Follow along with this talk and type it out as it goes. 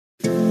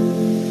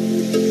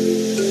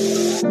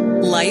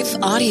Life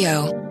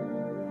Audio.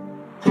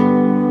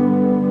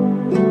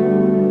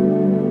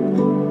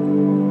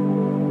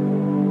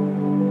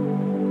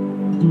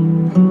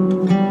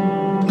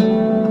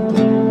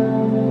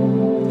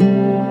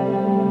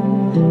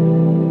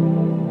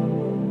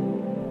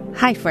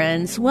 Hi,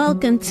 friends.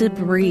 Welcome to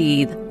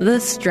Breathe, the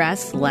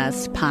Stress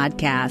Less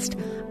podcast.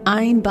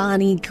 I'm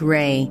Bonnie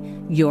Gray,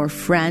 your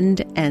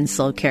friend and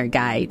soul care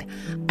guide.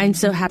 I'm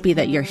so happy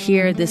that you're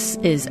here. This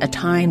is a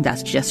time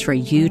that's just for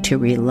you to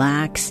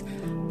relax,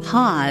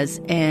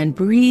 pause, and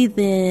breathe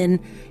in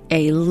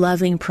a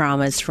loving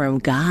promise from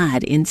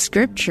God in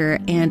Scripture.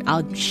 And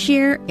I'll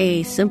share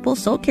a simple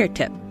soul care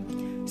tip,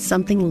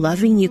 something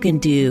loving you can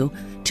do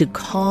to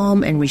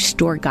calm and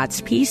restore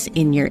God's peace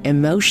in your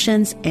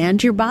emotions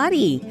and your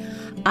body.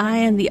 I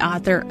am the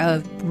author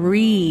of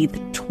Breathe,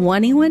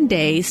 21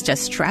 Days to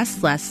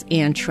Stress Less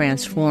and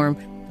Transform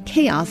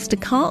Chaos to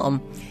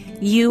Calm.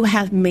 You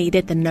have made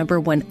it the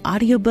 #1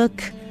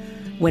 audiobook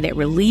when it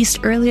released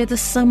earlier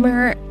this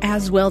summer,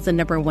 as well as the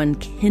 #1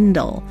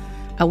 Kindle.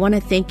 I want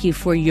to thank you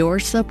for your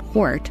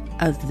support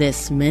of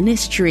this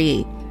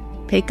ministry.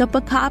 Pick up a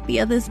copy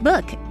of this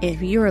book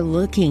if you're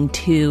looking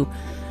to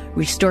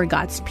restore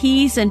God's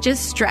peace and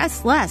just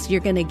stress less. You're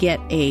going to get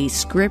a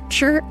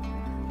scripture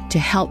to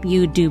help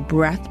you do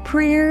breath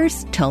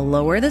prayers to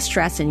lower the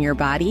stress in your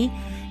body.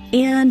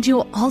 And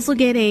you'll also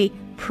get a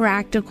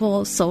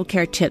practical soul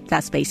care tip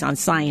that's based on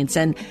science.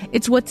 And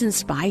it's what's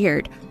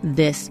inspired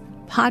this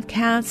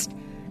podcast.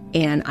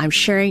 And I'm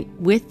sharing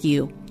with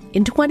you.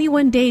 In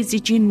 21 days,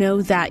 did you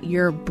know that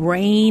your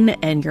brain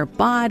and your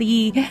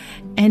body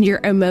and your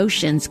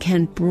emotions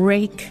can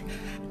break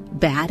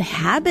bad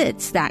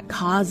habits that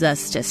cause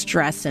us to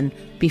stress and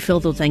be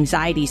filled with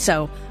anxiety?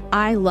 So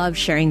I love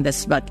sharing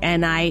this book,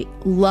 and I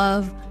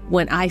love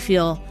when I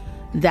feel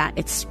that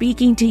it's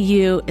speaking to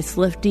you, it's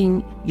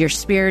lifting your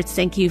spirits.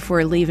 Thank you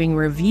for leaving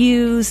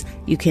reviews.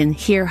 You can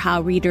hear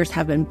how readers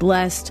have been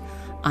blessed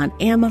on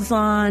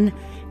Amazon,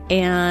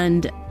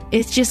 and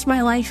it's just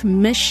my life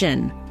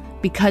mission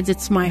because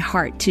it's my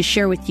heart to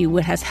share with you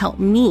what has helped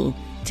me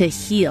to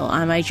heal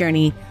on my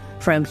journey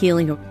from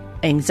healing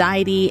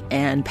anxiety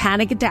and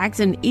panic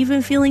attacks and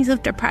even feelings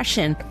of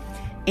depression.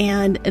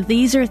 And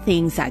these are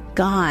things that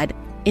God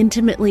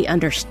intimately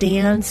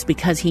understands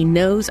because He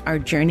knows our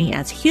journey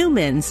as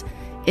humans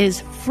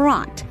is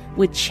fraught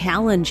with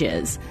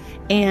challenges,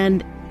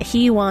 and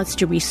He wants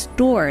to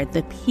restore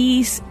the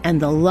peace and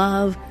the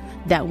love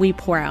that we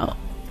pour out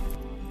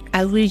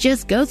as we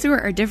just go through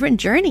our different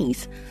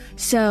journeys.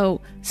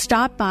 So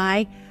stop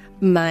by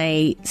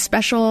my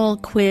special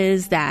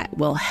quiz that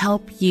will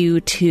help you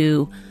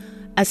to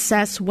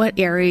assess what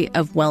area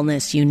of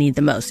wellness you need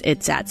the most.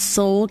 It's at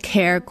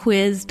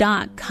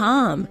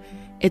soulcarequiz.com.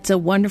 It's a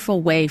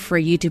wonderful way for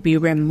you to be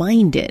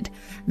reminded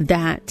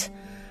that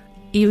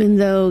even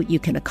though you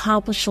can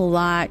accomplish a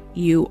lot,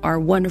 you are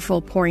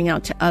wonderful pouring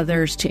out to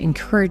others, to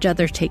encourage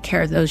others, take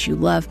care of those you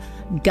love.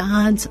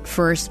 God's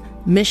first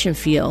mission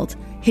field,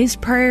 His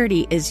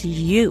priority is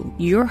you,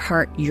 your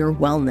heart, your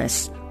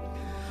wellness.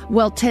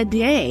 Well,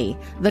 today,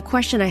 the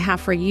question I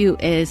have for you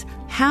is,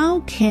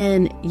 how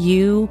can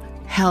you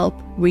help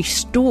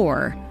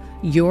restore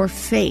your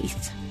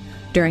faith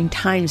during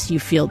times you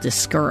feel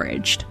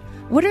discouraged?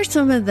 What are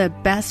some of the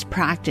best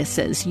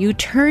practices you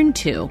turn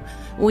to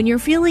when you're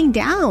feeling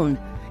down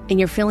and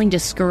you're feeling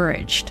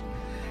discouraged?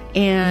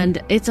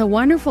 And it's a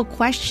wonderful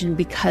question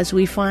because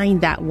we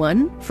find that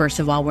first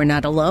of all, we're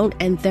not alone,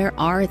 and there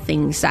are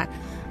things that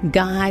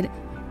God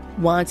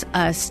wants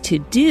us to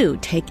do,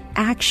 take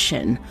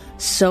action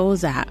so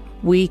that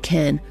we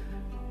can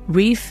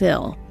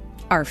refill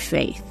our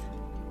faith.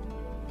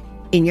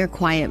 In your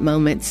quiet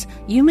moments,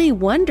 you may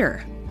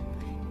wonder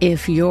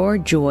if your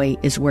joy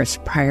is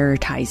worth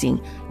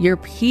prioritizing, your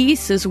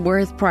peace is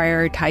worth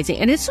prioritizing.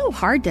 And it's so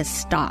hard to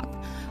stop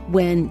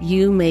when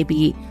you may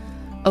be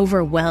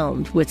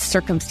overwhelmed with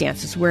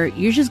circumstances where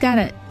you just got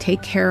to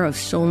take care of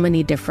so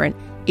many different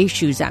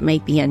issues that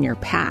might be on your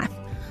path.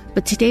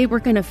 But today we're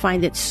going to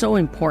find it so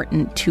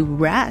important to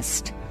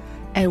rest.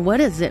 And what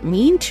does it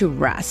mean to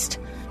rest?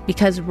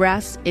 Because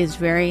rest is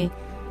very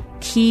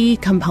key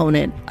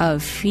component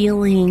of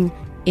feeling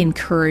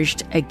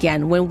encouraged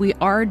again. When we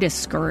are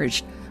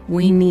discouraged,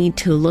 we need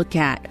to look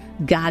at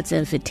God's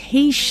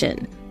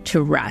invitation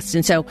to rest.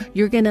 And so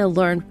you're going to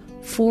learn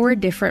 4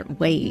 different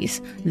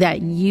ways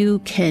that you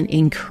can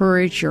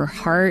encourage your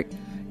heart,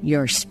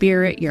 your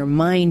spirit, your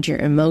mind, your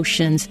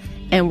emotions,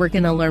 and we're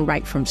going to learn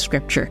right from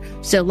Scripture.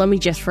 So let me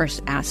just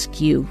first ask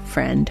you,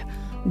 friend,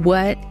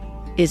 what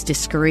is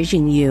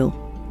discouraging you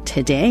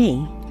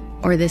today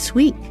or this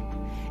week?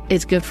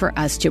 It's good for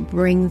us to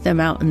bring them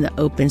out in the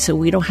open so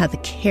we don't have to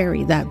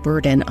carry that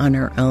burden on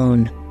our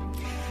own.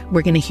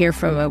 We're going to hear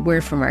from a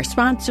word from our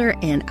sponsor,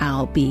 and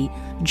I'll be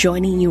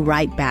joining you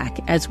right back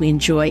as we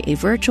enjoy a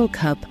virtual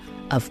cup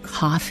of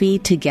coffee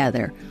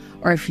together.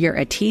 Or if you're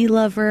a tea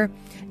lover,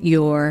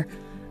 your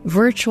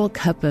virtual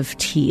cup of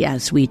tea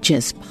as we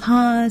just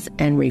pause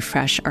and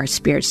refresh our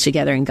spirits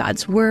together in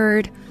God's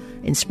Word,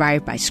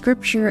 inspired by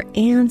Scripture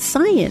and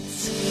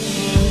science.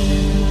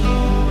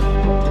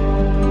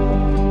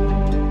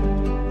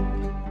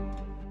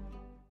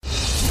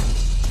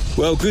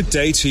 Well, good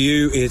day to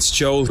you. It's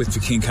Joel with The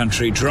King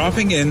Country,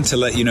 dropping in to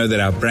let you know that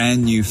our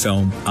brand new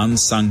film,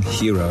 Unsung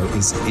Hero,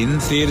 is in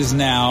theaters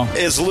now.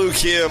 It's Luke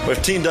here. We've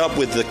teamed up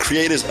with the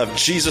creators of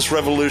Jesus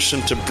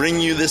Revolution to bring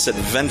you this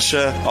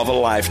adventure of a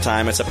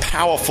lifetime. It's a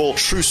powerful,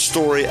 true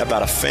story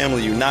about a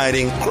family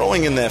uniting,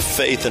 growing in their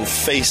faith, and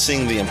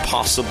facing the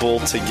impossible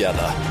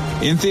together.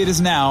 In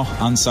theaters now,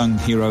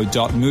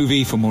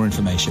 unsunghero.movie for more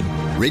information.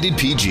 Rated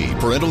PG.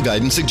 Parental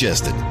guidance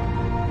suggested.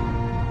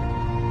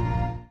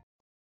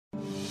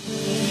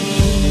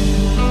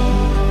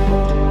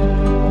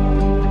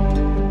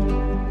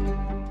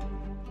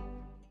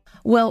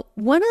 Well,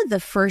 one of the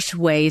first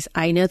ways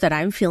I know that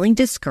I'm feeling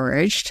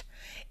discouraged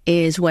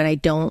is when I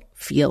don't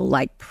feel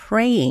like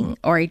praying,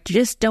 or I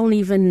just don't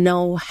even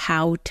know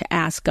how to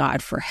ask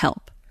God for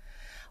help.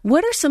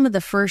 What are some of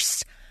the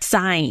first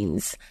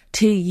signs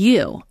to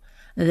you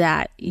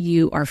that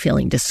you are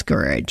feeling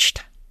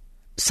discouraged?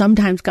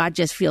 Sometimes God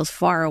just feels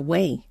far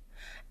away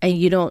and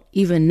you don't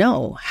even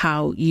know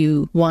how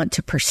you want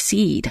to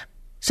proceed.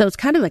 So it's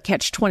kind of a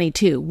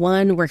catch-22.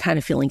 One, we're kind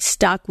of feeling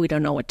stuck. We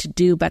don't know what to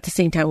do, but at the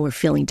same time, we're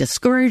feeling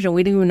discouraged and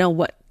we don't even know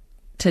what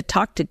to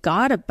talk to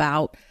God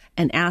about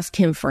and ask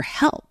Him for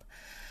help.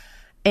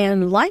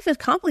 And life is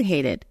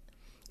complicated.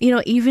 You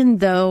know, even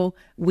though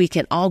we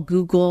can all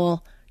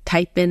Google,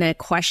 type in a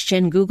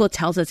question, Google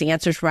tells us the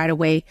answers right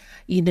away.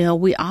 You know,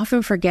 we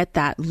often forget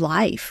that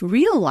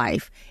real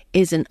life,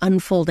 is an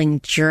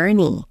unfolding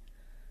journey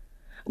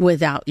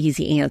without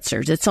easy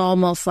answers. It's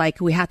almost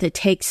like we have to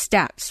take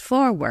steps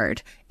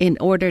forward in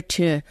order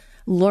to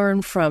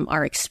learn from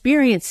our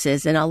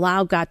experiences and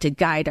allow God to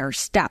guide our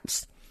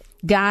steps.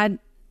 God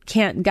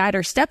can't guide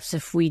our steps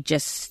if we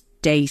just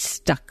stay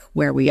stuck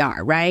where we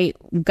are, right?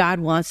 God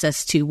wants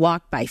us to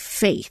walk by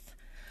faith.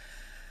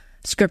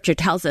 Scripture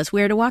tells us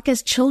we are to walk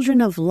as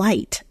children of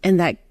light, and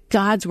that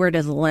God's word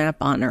is a lamp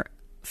on our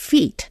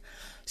feet.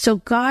 So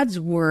God's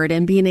word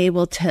and being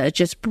able to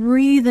just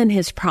breathe in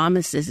His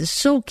promises is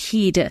so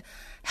key to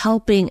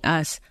helping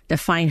us to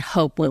find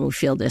hope when we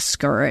feel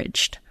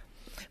discouraged.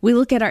 We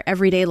look at our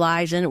everyday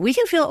lives and we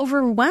can feel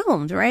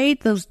overwhelmed, right?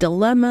 Those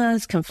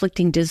dilemmas,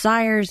 conflicting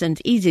desires, and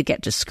it's easy to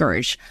get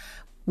discouraged.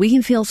 We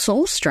can feel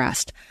soul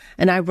stressed.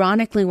 And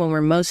ironically, when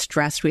we're most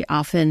stressed, we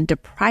often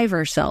deprive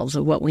ourselves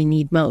of what we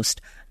need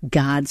most,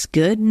 God's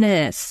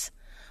goodness.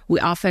 We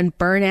often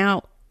burn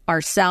out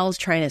ourselves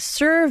trying to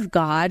serve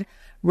God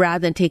rather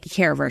than taking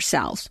care of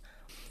ourselves.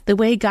 The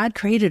way God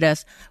created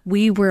us,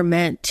 we were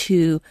meant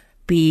to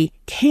be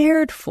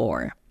cared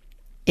for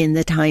in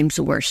the times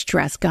we're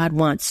stressed. God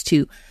wants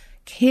to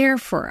care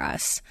for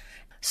us.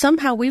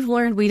 Somehow we've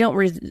learned we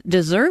don't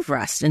deserve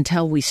rest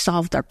until we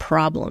solved our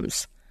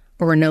problems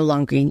or we're no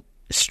longer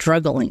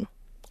struggling.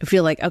 I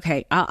feel like,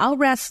 okay, I'll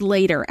rest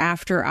later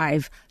after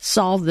I've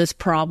solved this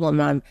problem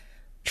I'm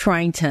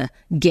trying to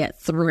get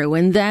through,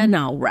 and then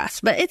I'll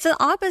rest. But it's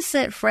the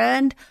opposite,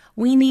 friend.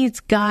 We need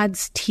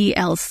God's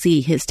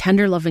TLC, His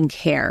tender love and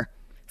care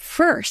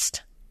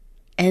first,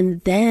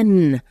 and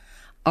then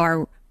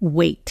our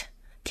weight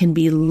can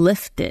be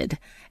lifted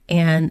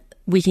and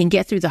we can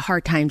get through the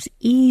hard times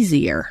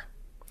easier.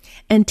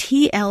 And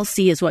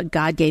TLC is what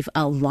God gave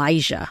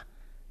Elijah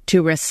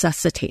to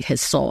resuscitate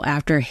his soul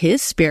after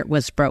his spirit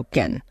was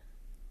broken.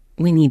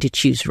 We need to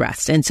choose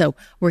rest. And so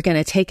we're going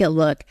to take a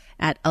look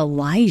at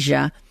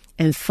Elijah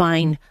and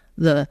find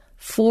the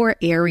 4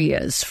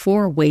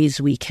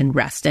 ways we can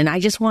rest. And I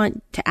just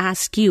want to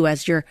ask you,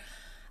 as you're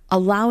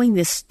allowing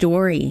this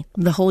story,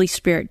 the Holy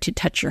Spirit to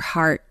touch your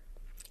heart,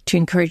 to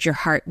encourage your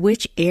heart,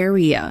 which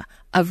area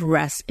of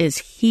rest is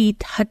He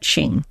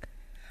touching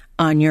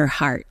on your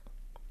heart?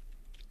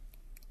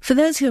 For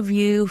those of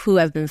you who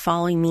have been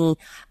following me,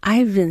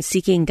 I've been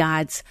seeking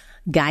God's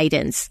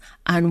guidance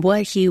on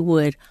what He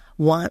would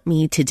want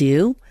me to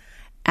do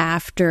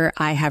after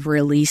I have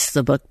released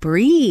the book,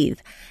 Breathe.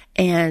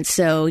 And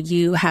so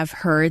you have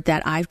heard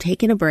that I've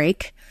taken a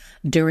break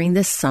during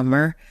the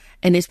summer,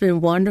 and it's been a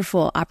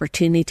wonderful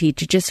opportunity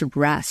to just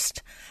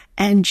rest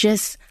and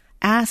just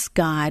ask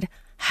God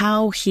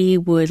how He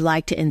would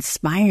like to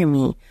inspire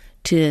me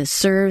to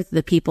serve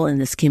the people in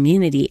this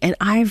community. And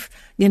I'm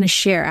going to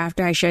share,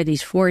 after I share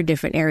these 4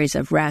 different areas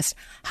of rest,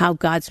 how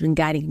God's been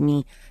guiding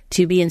me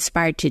to be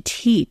inspired to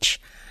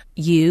teach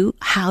you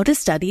how to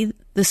study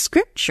the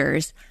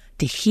scriptures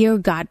to hear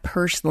God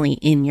personally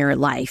in your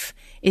life.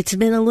 It's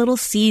been a little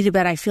seed,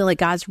 but I feel like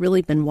God's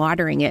really been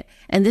watering it.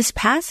 And this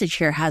passage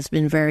here has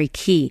been very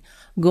key,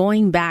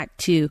 going back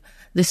to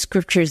the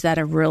scriptures that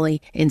have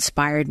really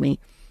inspired me.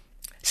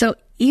 So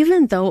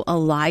even though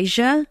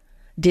Elijah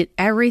did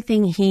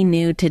everything he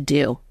knew to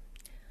do,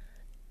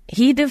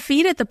 he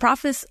defeated the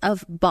prophets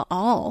of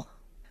Baal.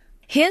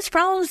 His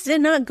problems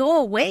did not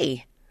go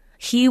away.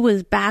 He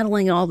was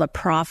battling all the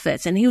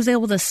prophets, and he was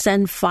able to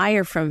send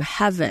fire from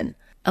heaven.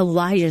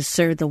 Elijah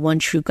served the one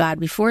true God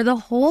before the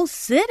whole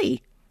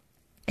city,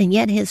 and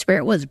yet his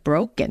spirit was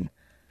broken.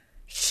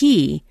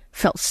 He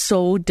felt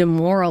so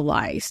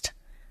demoralized.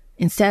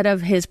 Instead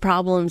of his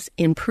problems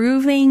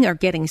improving or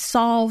getting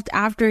solved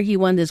after he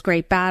won this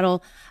great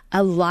battle,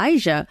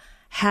 Elijah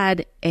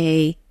had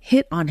a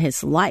hit on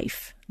his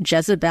life.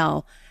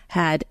 Jezebel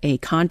had a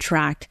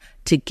contract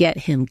to get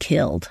him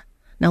killed.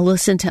 Now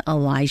listen to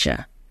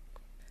Elijah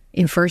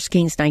in 1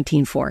 Kings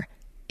 19:4.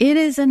 It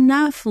is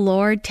enough,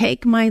 Lord,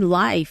 take my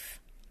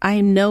life. I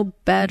am no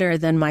better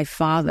than my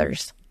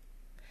fathers.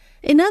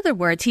 In other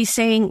words, he's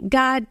saying,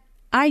 God,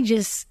 I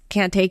just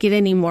can't take it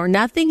anymore.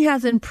 Nothing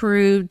has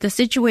improved. The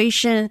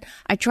situation,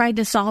 I tried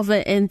to solve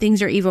it and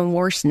things are even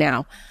worse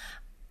now.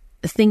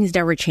 Things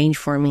never change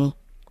for me.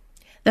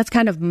 That's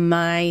kind of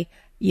my,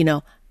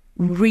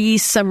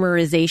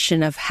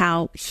 re-summarization of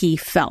how he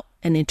felt,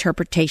 an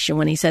interpretation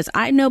when he says,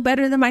 I'm no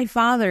better than my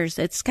fathers.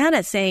 It's kind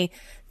of saying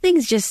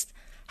things just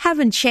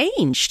haven't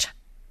changed.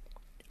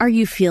 Are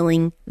you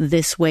feeling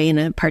this way in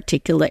a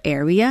particular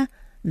area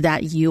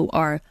that you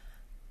are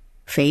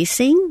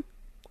facing?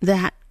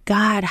 That,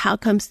 God, how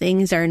come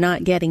things are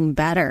not getting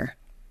better?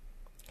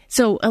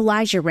 So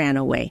Elijah ran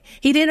away.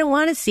 He didn't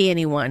want to see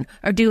anyone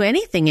or do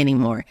anything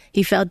anymore.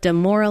 He felt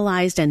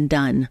demoralized and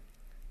done.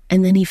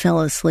 And then he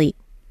fell asleep.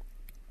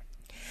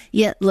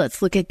 Yet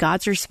let's look at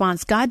God's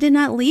response. God did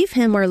not leave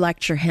him or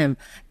lecture him.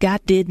 God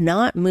did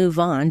not move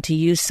on to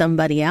use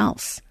somebody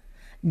else.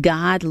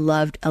 God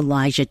loved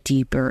Elijah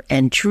deeper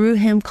and drew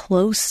him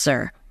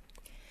closer.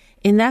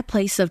 In that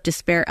place of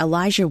despair,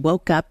 Elijah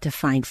woke up to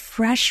find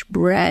fresh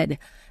bread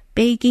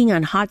baking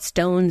on hot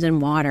stones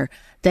and water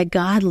that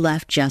God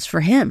left just for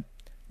him.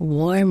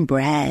 Warm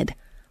bread,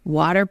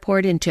 water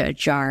poured into a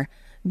jar,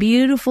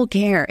 beautiful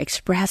care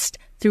expressed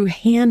through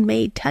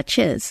handmade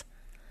touches.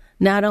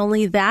 Not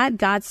only that,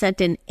 God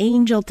sent an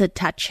angel to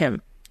touch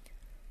him.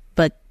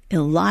 But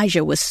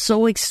Elijah was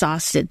so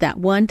exhausted that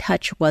one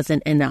touch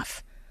wasn't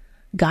enough.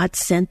 God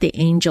sent the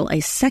angel a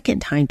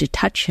second time to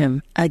touch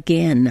him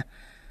again.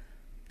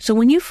 So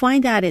when you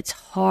find that it's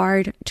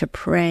hard to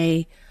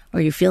pray, or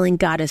you're feeling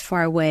God is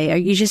far away, or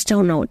you just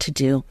don't know what to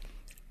do,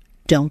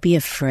 don't be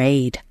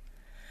afraid.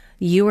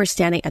 You are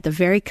standing at the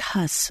very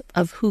cusp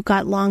of who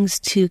God longs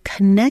to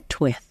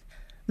connect with,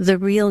 the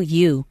real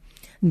you.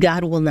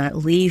 God will not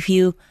leave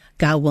you.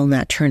 God will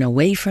not turn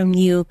away from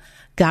you.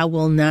 God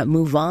will not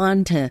move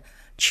on to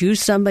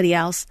choose somebody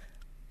else.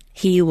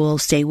 He will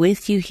stay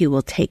with you. He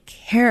will take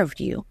care of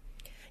you.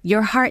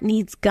 Your heart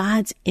needs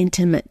God's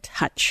intimate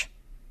touch.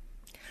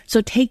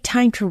 So take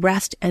time to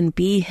rest and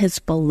be his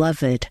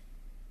beloved.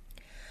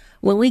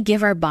 When we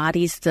give our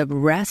bodies the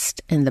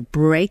rest and the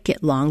break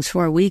it longs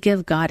for, we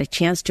give God a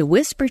chance to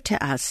whisper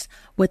to us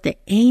what the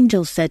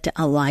angel said to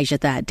Elijah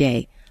that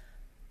day.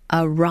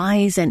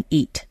 Arise and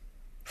eat,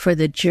 for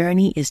the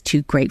journey is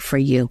too great for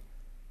you.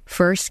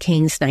 1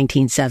 Kings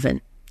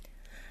 19:7.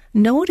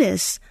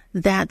 Notice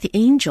that the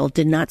angel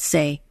did not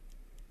say,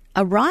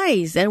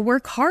 arise and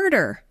work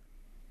harder.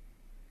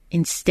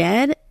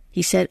 Instead,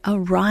 he said,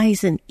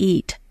 arise and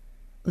eat.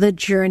 The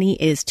journey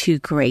is too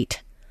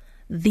great.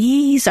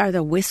 These are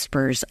the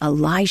whispers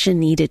Elijah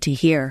needed to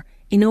hear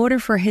in order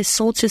for his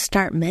soul to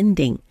start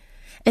mending.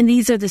 And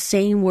these are the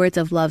same words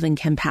of love and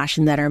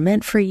compassion that are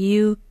meant for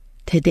you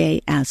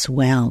today as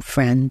well,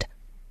 friend.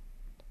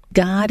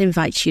 God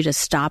invites you to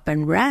stop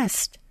and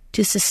rest,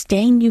 to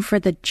sustain you for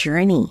the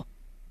journey.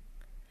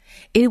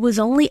 It was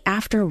only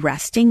after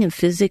resting and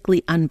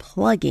physically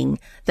unplugging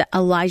that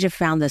Elijah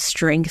found the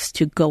strength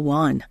to go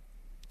on.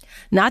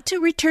 Not to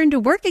return to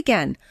work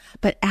again,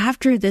 but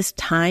after this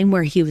time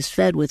where he was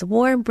fed with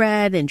warm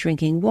bread and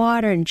drinking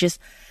water and just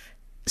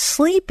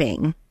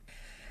sleeping,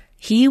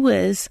 he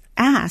was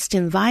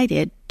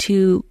invited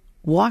to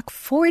walk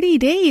 40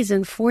 days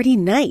and 40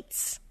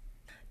 nights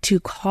to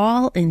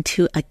call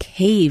into a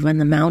cave on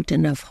the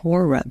mountain of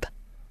Horeb.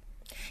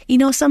 You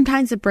know,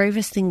 sometimes the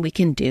bravest thing we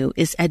can do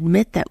is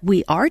admit that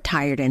we are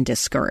tired and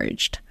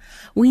discouraged.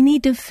 We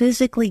need to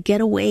physically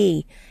get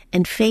away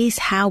and face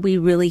how we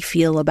really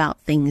feel about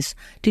things,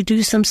 to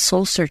do some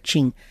soul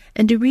searching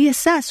and to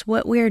reassess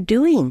what we're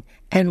doing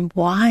and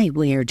why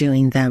we are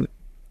doing them.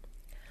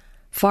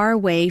 Far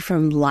away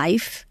from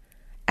life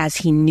as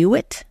he knew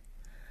it,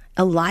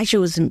 Elijah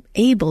was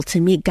able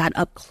to meet God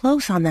up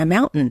close on that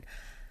mountain,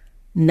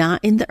 not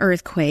in the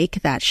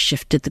earthquake that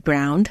shifted the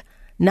ground,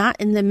 not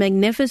in the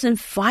magnificent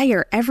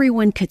fire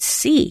everyone could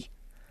see.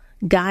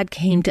 God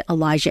came to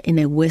Elijah in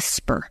a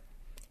whisper,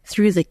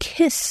 through the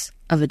kiss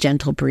of a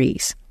gentle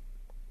breeze.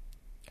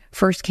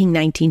 1 Kings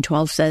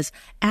 19:12 says,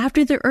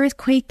 after the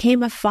earthquake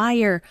came a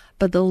fire,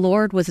 but the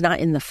Lord was not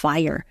in the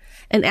fire.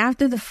 And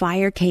after the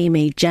fire came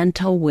a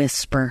gentle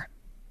whisper.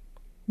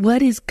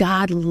 What is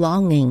God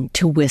longing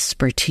to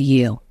whisper to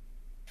you?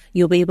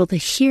 You'll be able to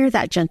hear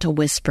that gentle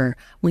whisper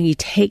when you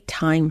take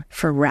time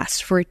for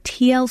rest, for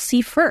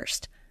TLC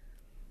first.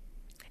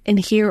 And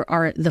here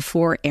are the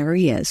 4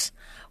 areas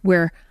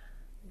where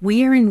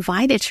we are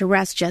invited to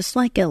rest just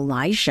like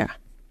Elijah.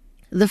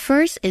 The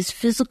first is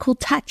physical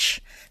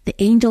touch. The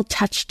angel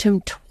touched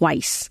him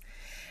twice.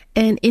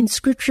 And in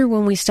scripture,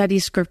 when we study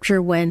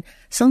scripture, when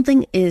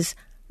something is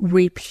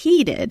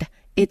repeated,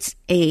 it's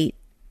a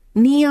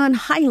neon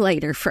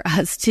highlighter for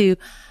us to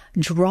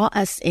draw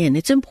us in.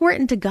 It's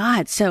important to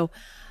God. So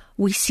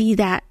we see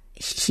that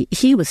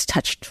he was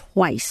touched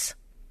twice.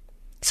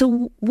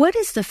 So what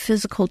is the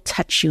physical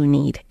touch you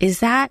need? Is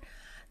that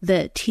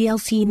the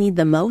TLC you need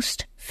the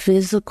most?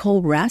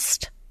 Physical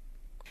rest?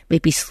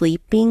 Maybe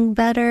sleeping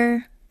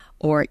better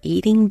or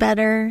eating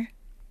better?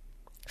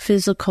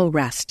 Physical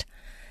rest.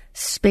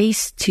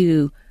 Space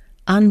to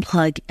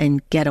unplug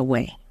and get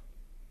away.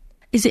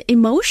 Is it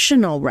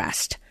emotional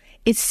rest?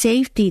 It's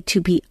safety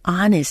to be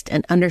honest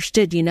and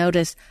understood. You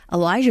notice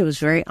Elijah was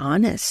very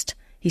honest.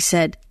 He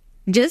said,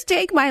 just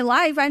take my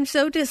life. I'm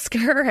so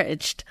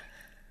discouraged.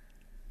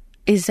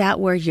 Is that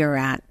where you're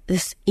at?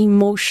 This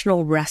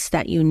emotional rest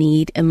that you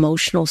need,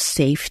 emotional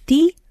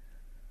safety?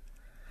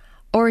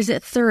 Or is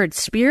it third,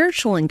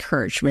 spiritual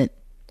encouragement,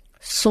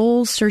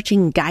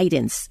 soul-searching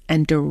guidance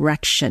and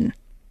direction?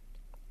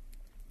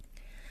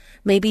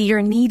 Maybe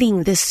you're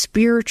needing this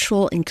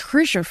spiritual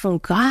encouragement from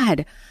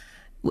God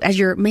as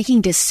you're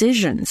making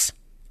decisions,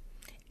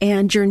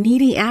 and you're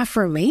needing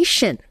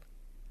affirmation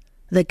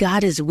that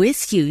God is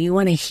with you. You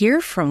want to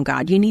hear from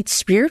God. You need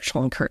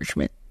spiritual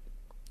encouragement.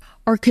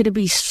 Or could it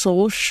be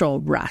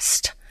social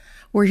rest,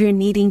 where you're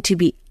needing to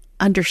be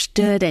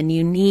understood and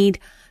you need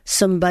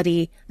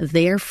somebody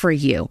there for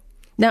you?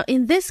 Now,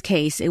 in this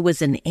case, it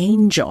was an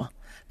angel.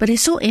 But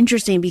it's so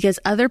interesting because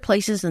other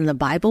places in the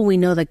Bible, we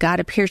know that God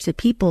appears to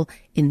people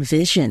in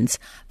visions.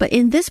 But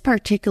in this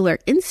particular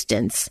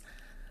instance,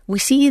 we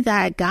see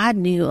that God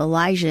knew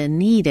Elijah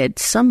needed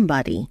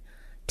somebody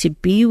to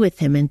be with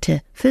him and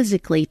to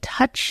physically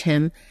touch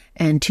him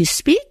and to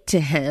speak to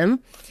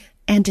him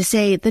and to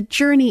say, the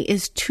journey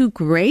is too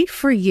great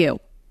for you.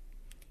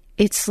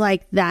 It's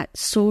like that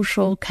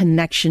social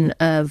connection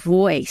of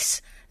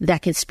voice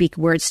that can speak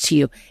words to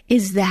you.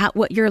 Is that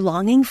what you're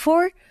longing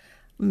for?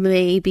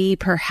 Maybe,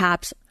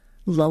 perhaps,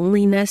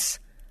 loneliness.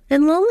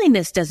 And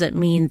loneliness doesn't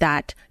mean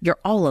that you're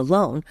all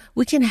alone.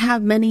 We can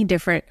have many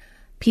different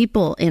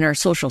people in our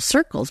social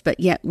circles, but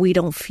yet we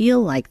don't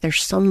feel like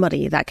there's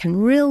somebody that can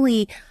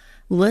really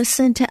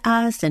listen to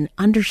us and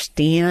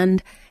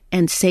understand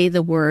and say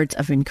the words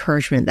of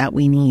encouragement that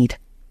we need.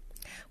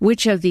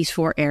 Which of these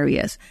four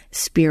areas?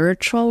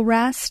 Spiritual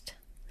rest,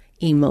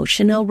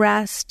 emotional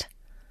rest,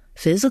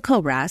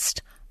 physical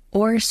rest,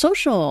 or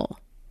social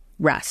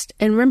rest?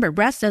 And remember,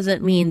 rest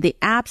doesn't mean the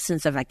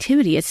absence of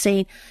activity. It's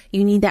saying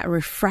you need that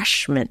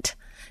refreshment.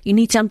 You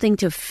need something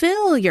to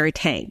fill your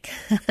tank.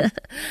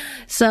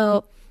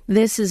 So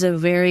this is a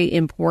very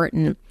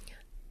important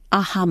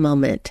aha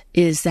moment,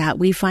 is that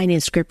we find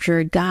in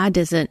Scripture, God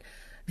doesn't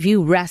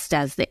view rest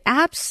as the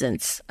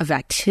absence of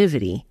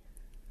activity.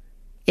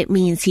 It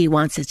means he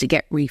wants us to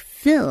get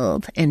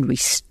refilled and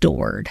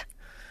restored.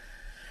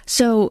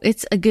 So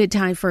it's a good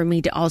time for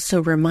me to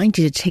also remind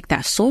you to take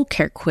that soul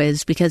care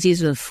quiz, because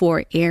these are the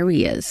four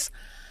areas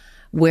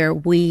where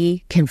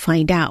we can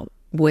find out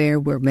where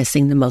we're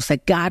missing the most,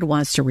 that God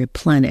wants to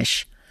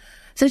replenish.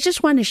 So I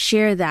just want to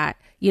share that,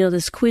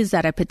 this quiz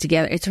that I put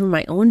together, it's from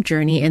my own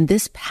journey. And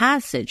this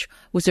passage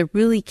was a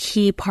really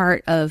key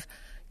part of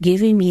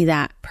giving me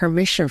that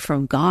permission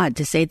from God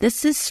to say,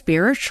 this is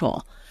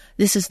spiritual.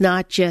 This is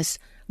not just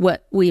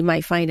what we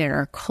might find in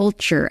our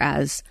culture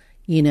as,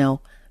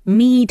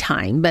 me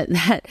time, but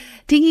that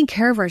taking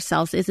care of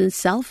ourselves isn't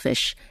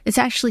selfish. It's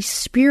actually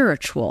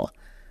spiritual.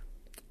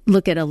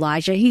 Look at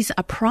Elijah. He's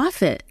a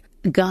prophet,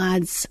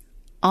 God's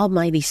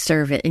almighty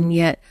servant. And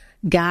yet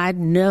God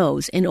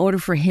knows in order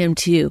for him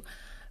to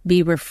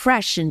be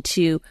refreshed and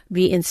to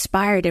be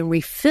inspired and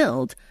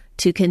refilled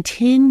to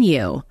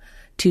continue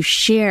to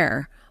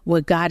share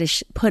what God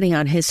is putting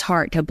on his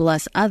heart to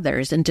bless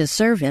others and to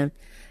serve him,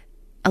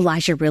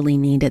 Elijah really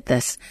needed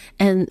this.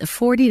 And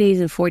 40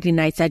 days and 40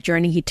 nights, that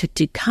journey he took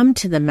to come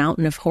to the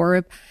mountain of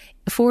Horeb,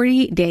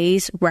 40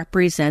 days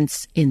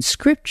represents in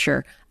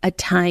Scripture a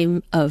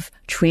time of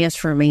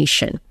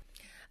transformation.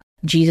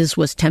 Jesus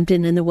was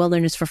tempted in the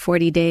wilderness for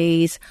 40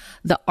 days.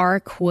 The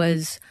ark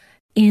was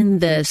in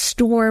the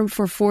storm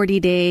for 40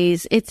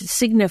 days. It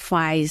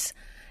signifies,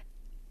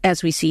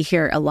 as we see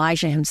here,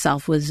 Elijah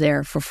himself was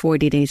there for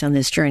 40 days on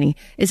this journey.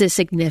 It's a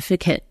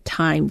significant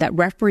time that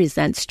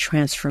represents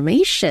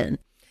transformation.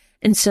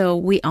 And so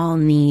we all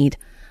need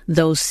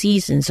those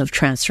seasons of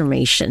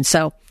transformation.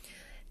 So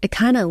it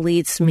kind of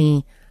leads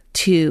me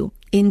to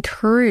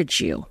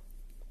encourage you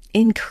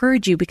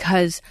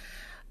because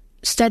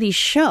studies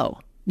show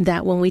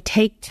that when we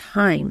take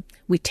time,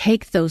 we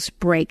take those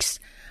breaks,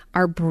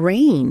 our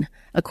brain,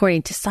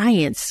 according to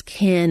science,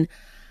 can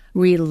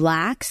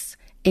relax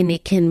and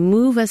it can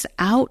move us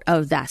out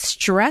of that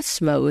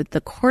stress mode,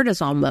 the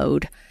cortisol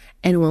mode.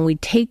 And when we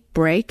take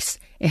breaks,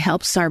 it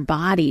helps our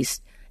bodies.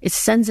 It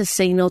sends a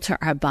signal to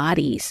our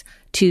bodies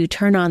to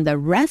turn on the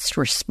rest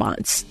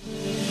response.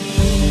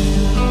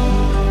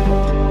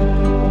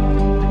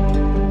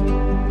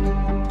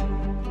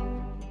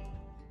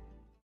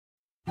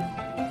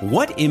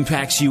 What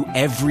impacts you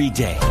every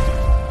day?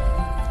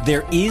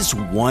 There is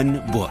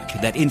one book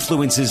that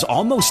influences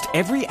almost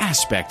every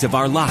aspect of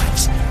our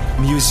lives.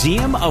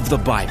 Museum of the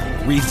Bible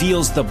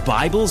reveals the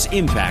Bible's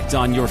impact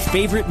on your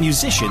favorite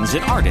musicians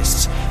and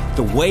artists,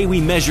 the way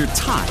we measure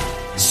time,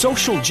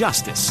 social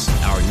justice,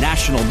 our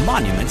national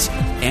monuments,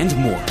 and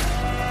more.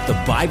 The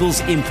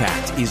Bible's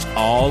impact is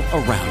all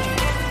around you.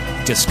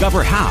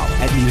 Discover how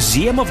at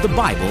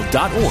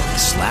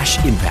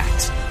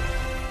museumofthebible.org/impact.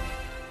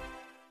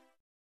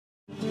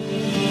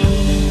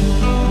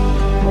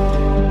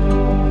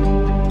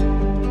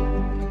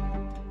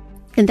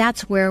 And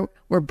that's where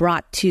we're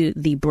brought to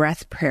the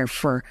breath prayer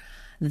for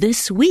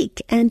this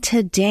week and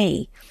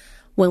today.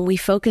 When we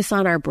focus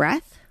on our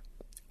breath,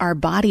 our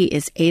body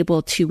is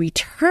able to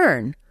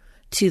return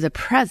to the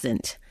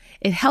present.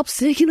 It helps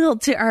signal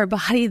to our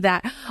body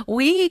that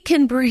we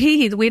can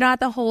breathe. We don't have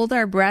to hold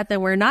our breath, and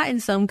we're not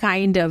in some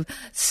kind of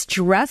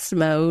stress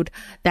mode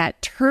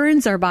that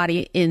turns our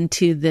body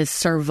into this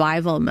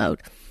survival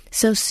mode.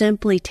 So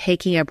simply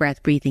taking a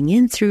breath, breathing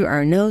in through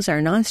our nose,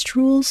 our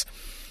nostrils,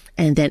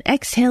 and then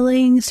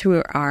exhaling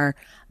through our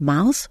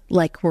mouths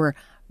like we're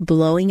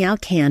blowing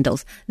out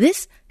candles.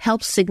 This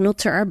helps signal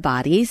to our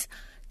bodies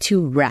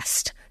to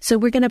rest. So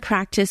we're going to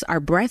practice our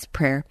breath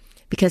prayer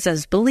because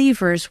as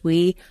believers,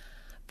 we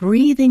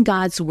breathe in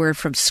God's word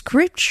from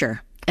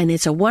Scripture. And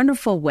it's a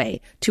wonderful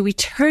way to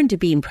return to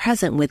being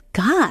present with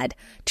God,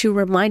 to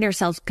remind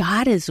ourselves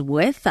God is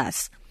with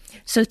us.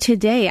 So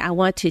today I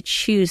want to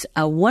choose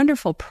a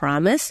wonderful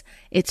promise.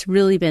 It's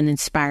really been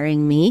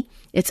inspiring me.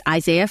 It's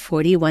Isaiah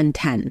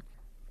 41:10.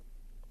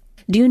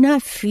 Do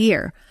not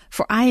fear,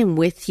 for I am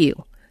with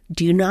you.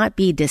 Do not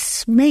be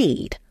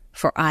dismayed,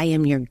 for I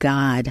am your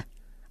God.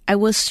 I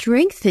will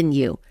strengthen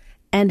you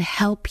and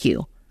help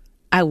you.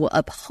 I will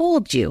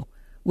uphold you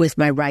with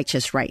my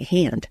righteous right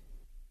hand.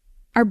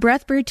 Our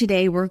breath prayer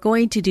today, we're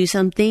going to do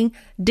something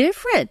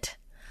different.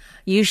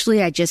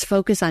 Usually I just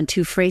focus on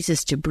 2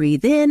 phrases to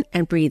breathe in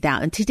and breathe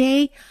out. And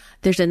today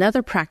there's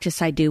another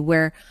practice I do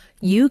where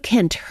you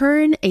can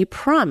turn a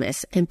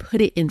promise and put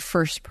it in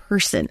first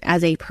person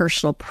as a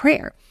personal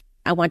prayer.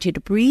 I want you to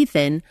breathe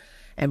in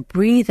and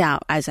breathe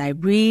out as I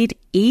read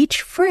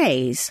each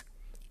phrase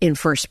in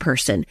first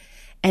person.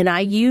 And I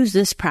use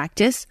this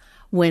practice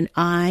when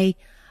I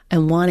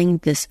am wanting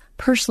this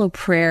personal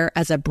prayer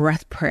as a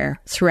breath prayer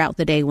throughout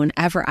the day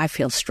whenever I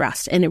feel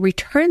stressed. And it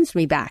returns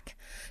me back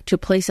to a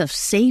place of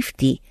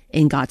safety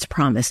in God's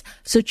promise.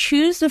 So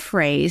choose the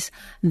phrase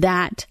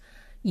that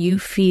you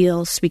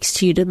feel speaks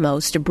to you the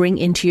most to bring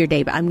into your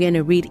day. But I'm going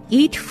to read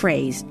each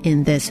phrase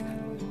in this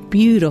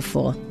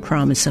beautiful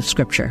promise of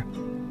Scripture.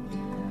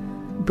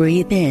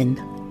 Breathe in,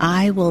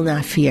 I will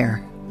not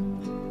fear.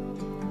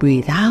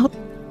 Breathe out,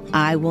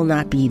 I will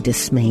not be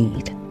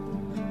dismayed.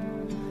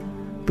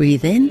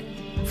 Breathe in,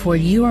 for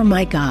you are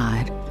my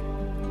God.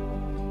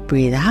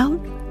 Breathe out,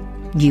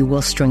 you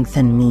will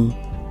strengthen me.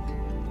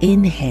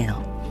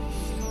 Inhale,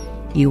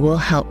 you will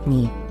help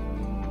me.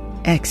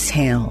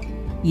 Exhale,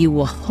 you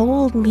will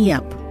hold me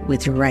up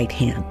with your right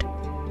hand.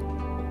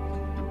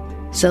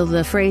 So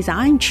the phrase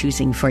I'm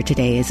choosing for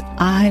today is,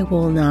 I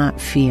will not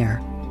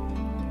fear.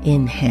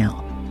 Inhale.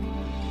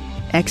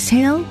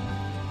 Exhale,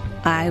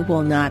 I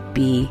will not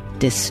be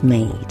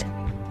dismayed.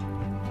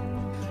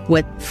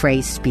 What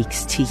phrase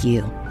speaks to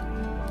you?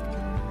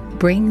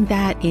 Bring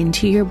that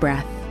into your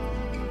breath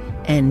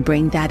and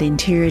bring that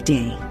into your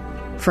day.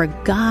 For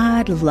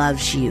God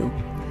loves you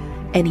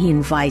and He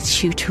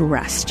invites you to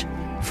rest,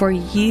 for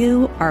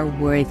you are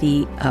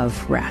worthy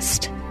of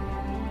rest.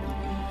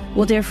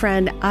 Well, dear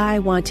friend, I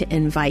want to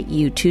invite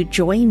you to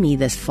join me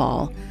this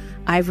fall.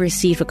 I've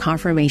received a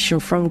confirmation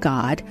from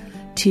God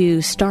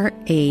to start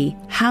a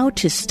How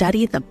to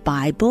Study the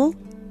Bible,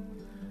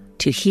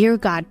 to hear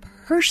God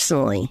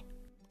personally.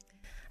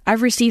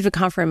 I've received a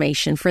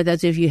confirmation. For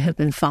those of you who have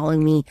been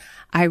following me,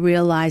 I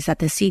realized that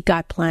the seed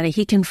God planted,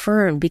 He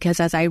confirmed, because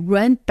as I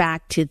went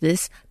back to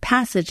this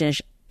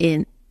passage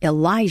in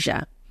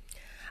Elijah,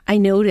 I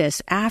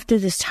noticed after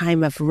this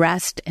time of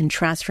rest and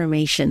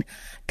transformation,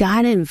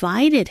 God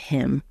invited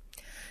him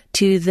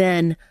to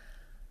then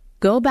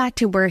go back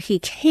to where he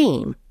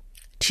came,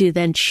 to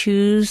then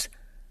choose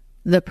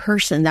the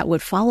person that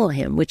would follow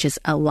him, which is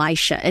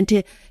Elisha, and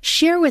to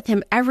share with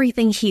him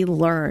everything he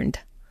learned.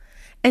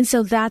 And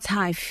so that's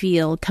how I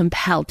feel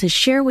compelled to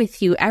share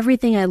with you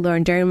everything I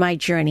learned during my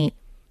journey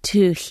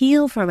to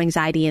heal from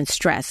anxiety and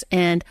stress.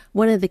 And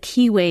one of the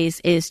key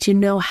ways is to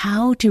know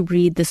how to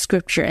read the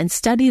Scripture and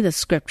study the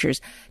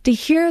Scriptures, to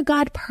hear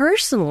God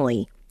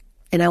personally.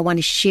 And I want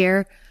to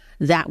share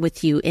that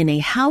with you in a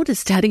How to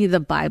Study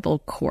the Bible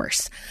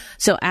course.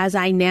 So as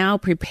I now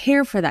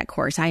prepare for that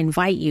course, I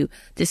invite you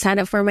to sign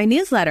up for my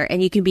newsletter,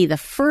 and you can be the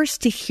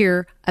first to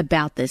hear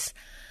about this.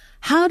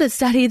 How to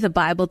study the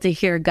Bible to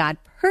hear God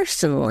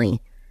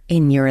personally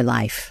in your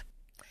life.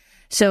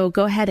 So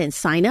go ahead and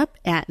sign up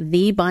at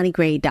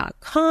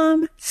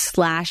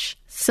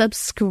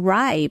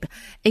thebonniegray.com/subscribe.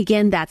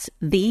 Again, that's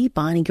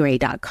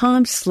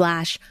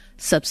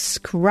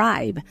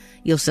thebonniegray.com/subscribe.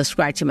 You'll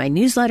subscribe to my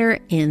newsletter,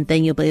 and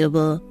then you'll be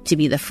able to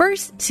be the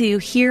first to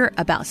hear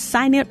about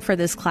signing up for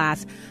this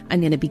class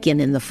I'm going to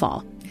begin in the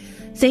fall.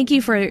 Thank you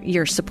for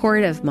your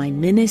support of my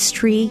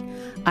ministry.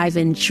 I've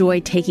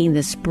enjoyed taking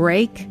this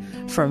break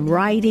from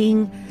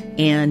writing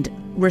and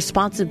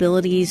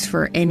responsibilities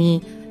for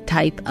any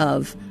type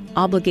of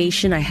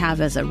obligation I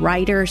have as a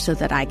writer, so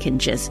that I can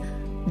just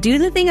do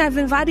the thing I've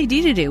invited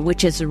you to do,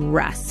 which is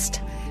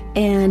rest.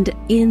 And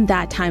in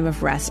that time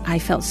of rest, I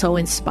felt so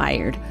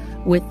inspired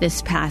with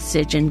this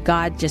passage and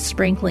God just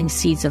sprinkling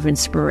seeds of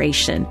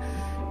inspiration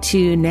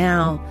to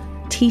now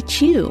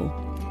teach you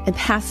and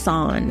pass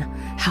on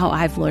how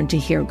I've learned to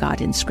hear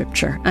God in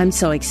Scripture. I'm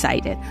so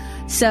excited.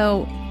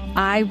 So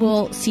I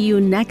will see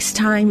you next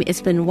time.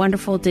 It's been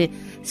wonderful to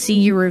see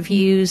your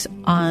reviews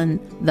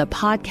on the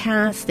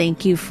podcast.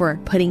 Thank you for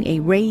putting a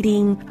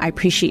rating. I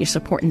appreciate your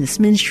support in this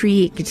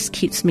ministry. It just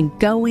keeps me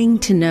going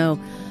to know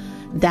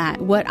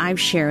that what I'm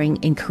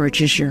sharing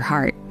encourages your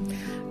heart.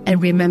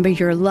 And remember,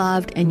 you're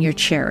loved and you're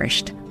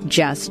cherished.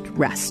 Just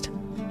rest.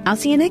 I'll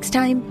see you next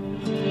time.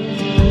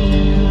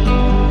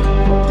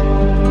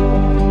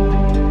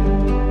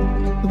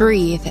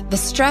 Breathe, the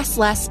Stress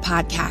Less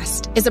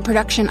podcast, is a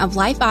production of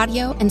Life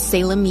Audio and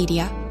Salem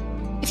Media.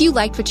 If you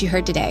liked what you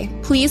heard today,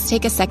 please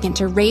take a second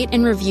to rate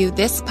and review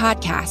this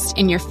podcast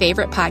in your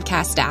favorite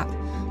podcast app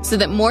so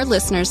that more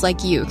listeners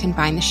like you can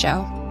find the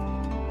show.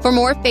 For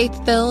more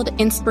faith-filled,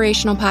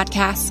 inspirational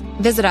podcasts,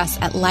 visit us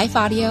at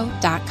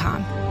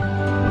lifeaudio.com.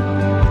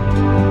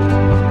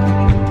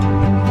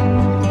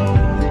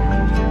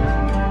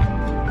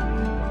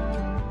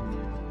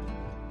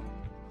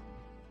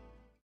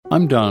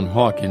 I'm Don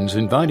Hawkins,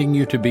 inviting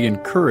you to be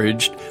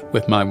encouraged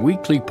with my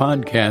weekly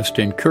podcast,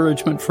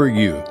 Encouragement for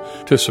You.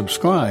 To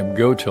subscribe,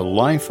 go to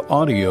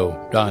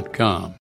lifeaudio.com.